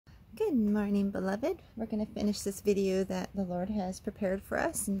Good morning, beloved. We're going to finish this video that the Lord has prepared for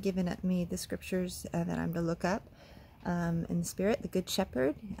us and given me the scriptures that I'm to look up in the Spirit, the Good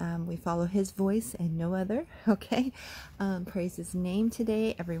Shepherd. We follow His voice and no other, okay? Praise His name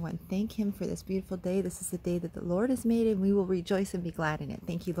today. Everyone, thank Him for this beautiful day. This is the day that the Lord has made, and we will rejoice and be glad in it.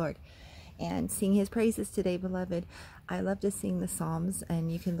 Thank you, Lord. And sing His praises today, beloved. I love to sing the Psalms,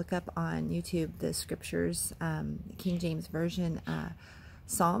 and you can look up on YouTube the scriptures, King James Version,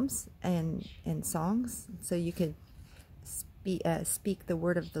 Psalms and songs, so you could speak the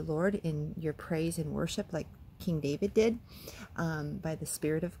word of the Lord in your praise and worship like King David did, by the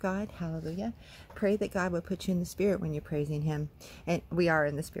Spirit of God. Hallelujah. Pray that God would put you in the Spirit when you're praising Him. And we are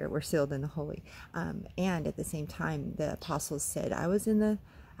in the Spirit. We're sealed in the Holy. And at the same time, the apostles said, I was in the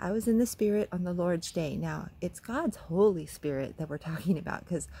Spirit on the Lord's day. Now, it's God's Holy Spirit that we're talking about,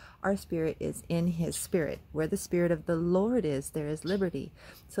 because our spirit is in His Spirit. Where the Spirit of the Lord is, there is liberty.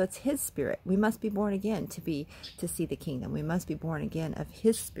 So it's His Spirit. We must be born again to see the kingdom. We must be born again of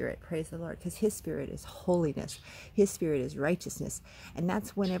His Spirit. Praise the Lord, because His Spirit is holiness. His Spirit is righteousness. And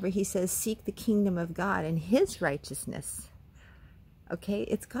that's whenever He says, seek the kingdom of God and His righteousness. Okay,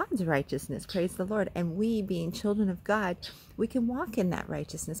 it's God's righteousness, praise the Lord. And we, being children of God, we can walk in that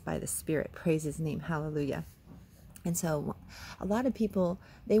righteousness by the Spirit. Praise His name, hallelujah. And so a lot of people,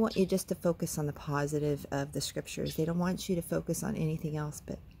 they want you just to focus on the positive of the scriptures. They don't want you to focus on anything else.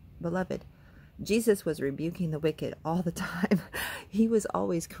 But, beloved, Jesus was rebuking the wicked all the time. He was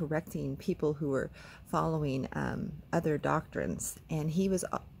always correcting people who were following other doctrines. And he was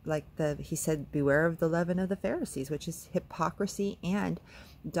he said, beware of the leaven of the Pharisees, which is hypocrisy and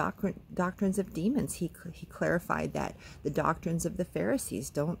doctrines of demons. He clarified that the doctrines of the Pharisees,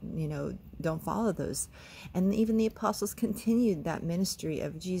 don't follow those. And even the apostles continued that ministry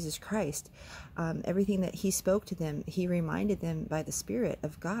of Jesus Christ. Everything that He spoke to them, He reminded them by the Spirit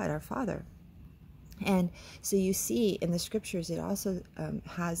of God, our Father. And so you see in the scriptures, it also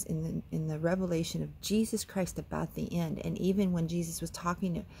has in the revelation of Jesus Christ about the end. And even when Jesus was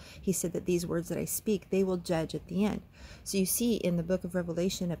talking, He said that these words that I speak, they will judge at the end. So you see in the book of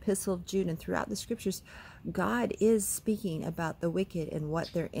Revelation, Epistle of Jude, and throughout the scriptures, God is speaking about the wicked and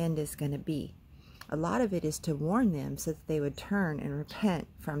what their end is going to be. A lot of it is to warn them so that they would turn and repent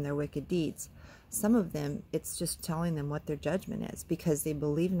from their wicked deeds. Some of them, it's just telling them what their judgment is, because they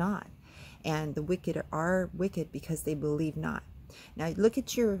believe not. And the wicked are wicked because they believe not. Now look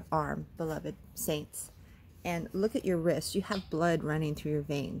at your arm, beloved saints, and look at your wrist. You have blood running through your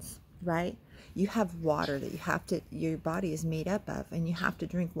veins, right? You have water that your body is made up of, and you have to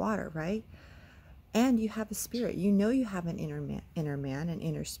drink water, right? And you have a spirit. You know you have an inner man, an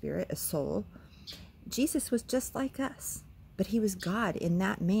inner spirit, a soul. Jesus was just like us, but He was God in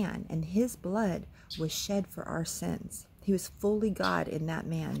that man, and His blood was shed for our sins. He was fully God in that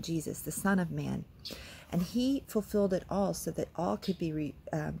man, Jesus, the Son of Man. And He fulfilled it all so that all could be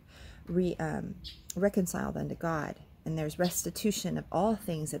reconciled unto God. And there's restitution of all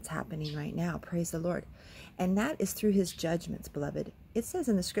things that's happening right now. Praise the Lord. And that is through His judgments, beloved. It says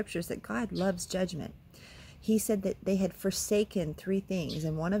in the scriptures that God loves judgment. He said that they had forsaken 3 things,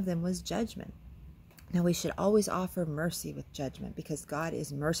 and one of them was judgment. Now, we should always offer mercy with judgment, because God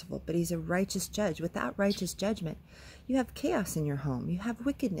is merciful, but He's a righteous judge. Without righteous judgment, you have chaos in your home. You have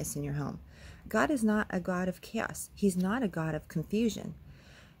wickedness in your home. God is not a God of chaos. He's not a God of confusion.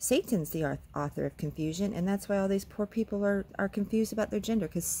 Satan's the author of confusion, and that's why all these poor people are confused about their gender,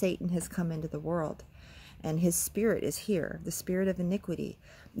 because Satan has come into the world, and his spirit is here, the spirit of iniquity,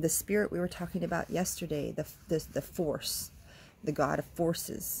 the spirit we were talking about yesterday, the force, the God of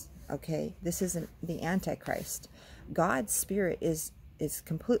forces. Okay, this isn't the Antichrist. God's Spirit is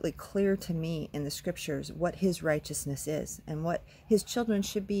completely clear to me in the scriptures what His righteousness is and what His children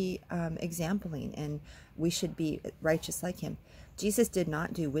should be exempling, and we should be righteous like Him. Jesus did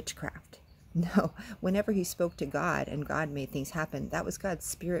not do witchcraft. No, whenever He spoke to God and God made things happen, that was God's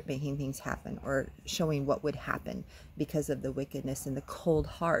Spirit making things happen, or showing what would happen because of the wickedness and the cold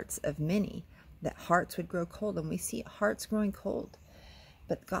hearts of many, that hearts would grow cold, and we see hearts growing cold.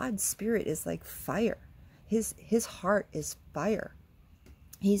 But God's Spirit is like fire. His heart is fire.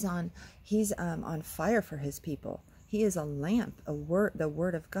 He's on fire for His people. He is a lamp, the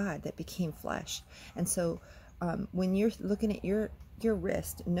Word of God that became flesh. And so when you're looking at your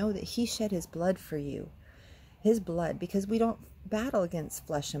wrist, know that He shed His blood for you. His blood, because we don't battle against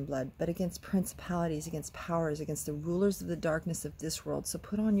flesh and blood, but against principalities, against powers, against the rulers of the darkness of this world. So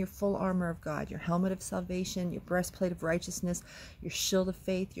put on your full armor of God, your helmet of salvation, your breastplate of righteousness, your shield of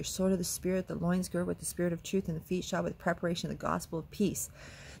faith, your sword of the Spirit, the loins girded with the Spirit of truth, and the feet shod with preparation of the gospel of peace.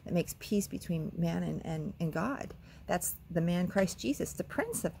 That makes peace between man and God. That's the man Christ Jesus, the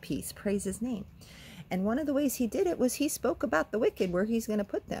Prince of Peace. Praise his name. And one of the ways he did it was he spoke about the wicked, where he's going to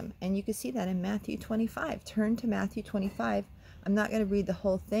put them. And you can see that in Matthew 25. Turn to Matthew 25. I'm not going to read the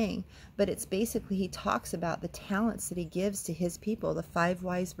whole thing, but it's basically he talks about the talents that he gives to his people, the 5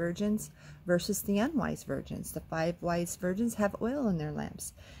 wise virgins versus the unwise virgins. The 5 wise virgins have oil in their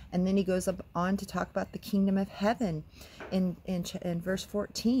lamps. And then he goes on to talk about the kingdom of heaven in verse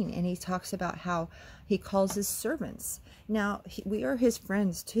 14. And he talks about how he calls his servants. Now, we are his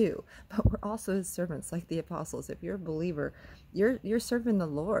friends too, but we're also his servants like the apostles. If you're a believer, you're serving the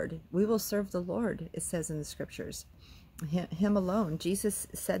Lord. We will serve the Lord, it says in the scriptures. Him alone. Jesus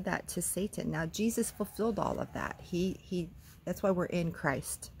said that to Satan. Now, Jesus fulfilled all of that. That's why we're in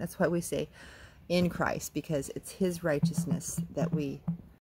Christ. That's why we say in Christ, because it's his righteousness that we